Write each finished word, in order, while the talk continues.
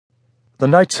The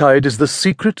Nightside is the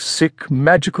secret, sick,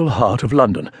 magical heart of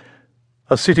London.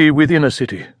 A city within a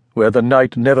city, where the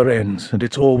night never ends and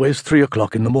it's always 3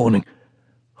 o'clock in the morning.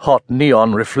 Hot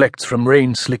neon reflects from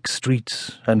rain-slick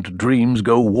streets, and dreams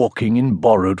go walking in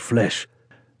borrowed flesh.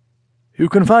 You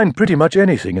can find pretty much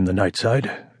anything in the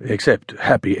Nightside, except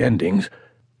happy endings.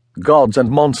 Gods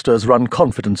and monsters run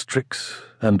confidence tricks,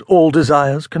 and all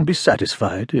desires can be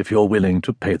satisfied if you're willing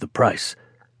to pay the price,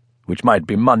 which might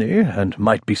be money and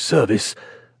might be service,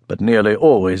 but nearly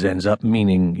always ends up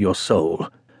meaning your soul.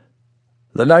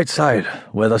 The Nightside,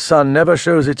 where the sun never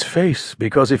shows its face,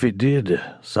 because if it did,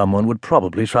 someone would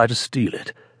probably try to steal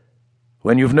it.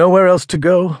 When you've nowhere else to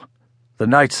go, the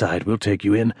Nightside will take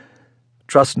you in.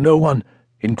 Trust no one,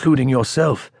 including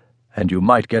yourself, and you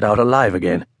might get out alive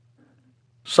again.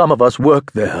 Some of us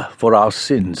work there for our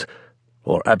sins,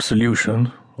 or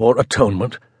absolution, or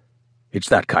atonement. It's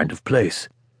that kind of place.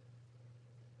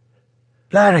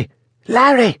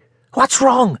 Larry, what's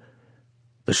wrong?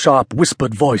 The sharp,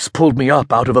 whispered voice pulled me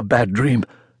up out of a bad dream.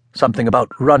 Something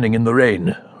about running in the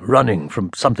rain, running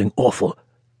from something awful.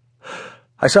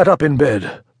 I sat up in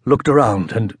bed, looked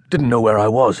around, and didn't know where I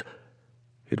was.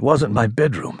 It wasn't my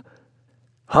bedroom.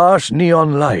 Harsh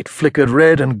neon light flickered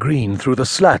red and green through the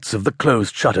slats of the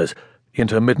closed shutters,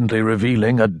 intermittently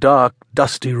revealing a dark,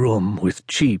 dusty room with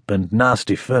cheap and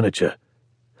nasty furniture.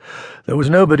 There was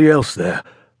nobody else there,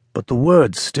 but the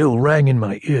words still rang in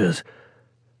my ears.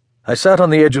 I sat on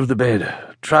the edge of the bed,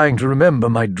 trying to remember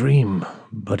my dream,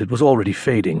 but it was already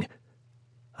fading.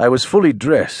 I was fully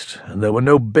dressed, and there were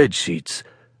no bed sheets.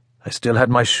 I still had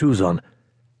my shoes on.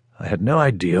 I had no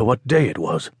idea what day it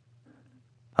was.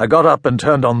 I got up and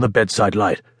turned on the bedside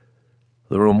light.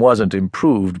 The room wasn't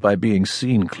improved by being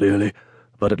seen clearly,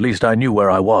 but at least I knew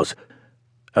where I was.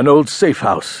 An old safe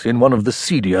house in one of the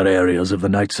seedier areas of the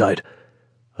Nightside.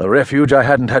 A refuge I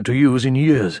hadn't had to use in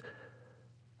years.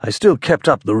 I still kept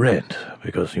up the rent,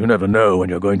 because you never know when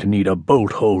you're going to need a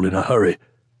bolt hole in a hurry.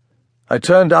 I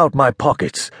turned out my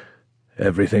pockets,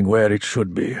 everything where it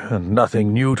should be, and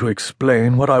nothing new to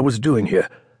explain what I was doing here.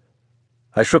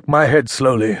 I shook my head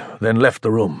slowly, then left the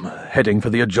room, heading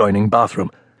for the adjoining bathroom.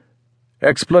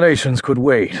 Explanations could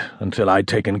wait until I'd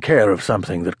taken care of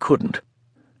something that couldn't.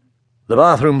 The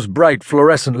bathroom's bright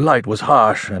fluorescent light was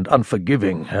harsh and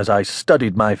unforgiving as I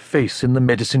studied my face in the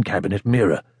medicine cabinet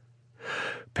mirror.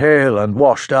 Pale and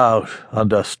washed out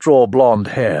under straw-blonde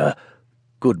hair,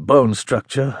 good bone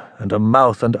structure, and a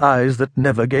mouth and eyes that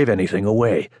never gave anything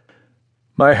away.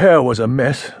 My hair was a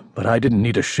mess, but I didn't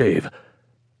need a shave.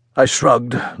 I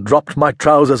shrugged, dropped my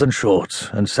trousers and shorts,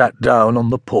 and sat down on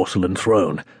the porcelain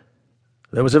throne.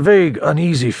 There was a vague,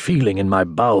 uneasy feeling in my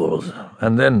bowels,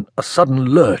 and then a sudden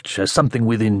lurch as something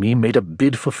within me made a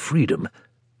bid for freedom.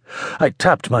 I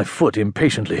tapped my foot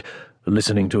impatiently,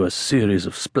 listening to a series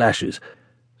of splashes.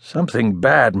 Something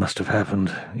bad must have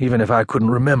happened, even if I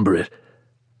couldn't remember it.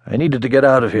 I needed to get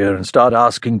out of here and start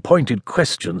asking pointed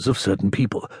questions of certain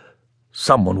people.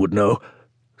 Someone would know.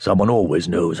 Someone always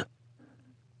knows.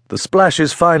 The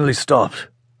splashes finally stopped,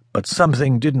 but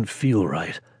something didn't feel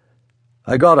right.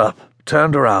 I got up,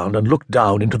 turned around, and looked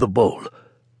down into the bowl.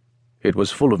 It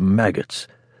was full of maggots,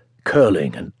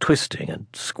 curling and twisting and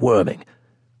squirming.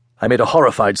 I made a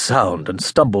horrified sound and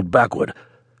stumbled backward.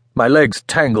 My legs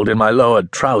tangled in my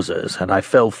lowered trousers, and I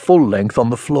fell full length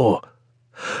on the floor.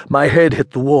 My head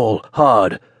hit the wall,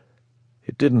 hard.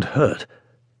 It didn't hurt.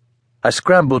 I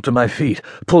scrambled to my feet,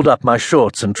 pulled up my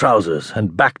shorts and trousers,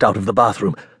 and backed out of the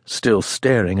bathroom, still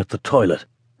staring at the toilet.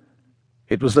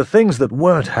 It was the things that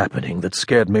weren't happening that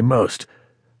scared me most.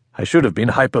 I should have been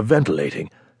hyperventilating.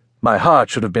 My heart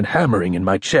should have been hammering in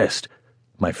my chest.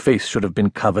 My face should have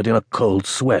been covered in a cold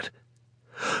sweat.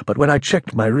 But when I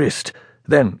checked my wrist,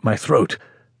 then my throat,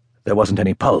 there wasn't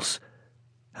any pulse.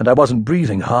 And I wasn't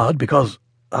breathing hard because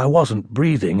I wasn't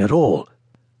breathing at all.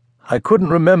 I couldn't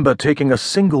remember taking a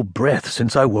single breath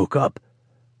since I woke up.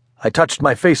 I touched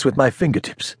my face with my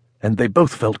fingertips, and they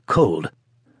both felt cold.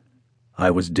 I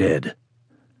was dead.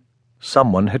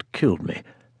 Someone had killed me.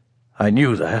 I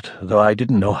knew that, though I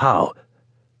didn't know how.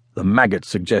 The maggot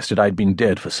suggested I'd been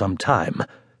dead for some time.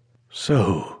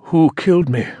 So, who killed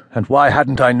me, and why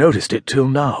hadn't I noticed it till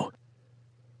now?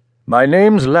 My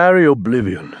name's Larry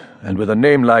Oblivion, and with a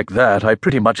name like that I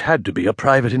pretty much had to be a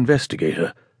private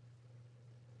investigator.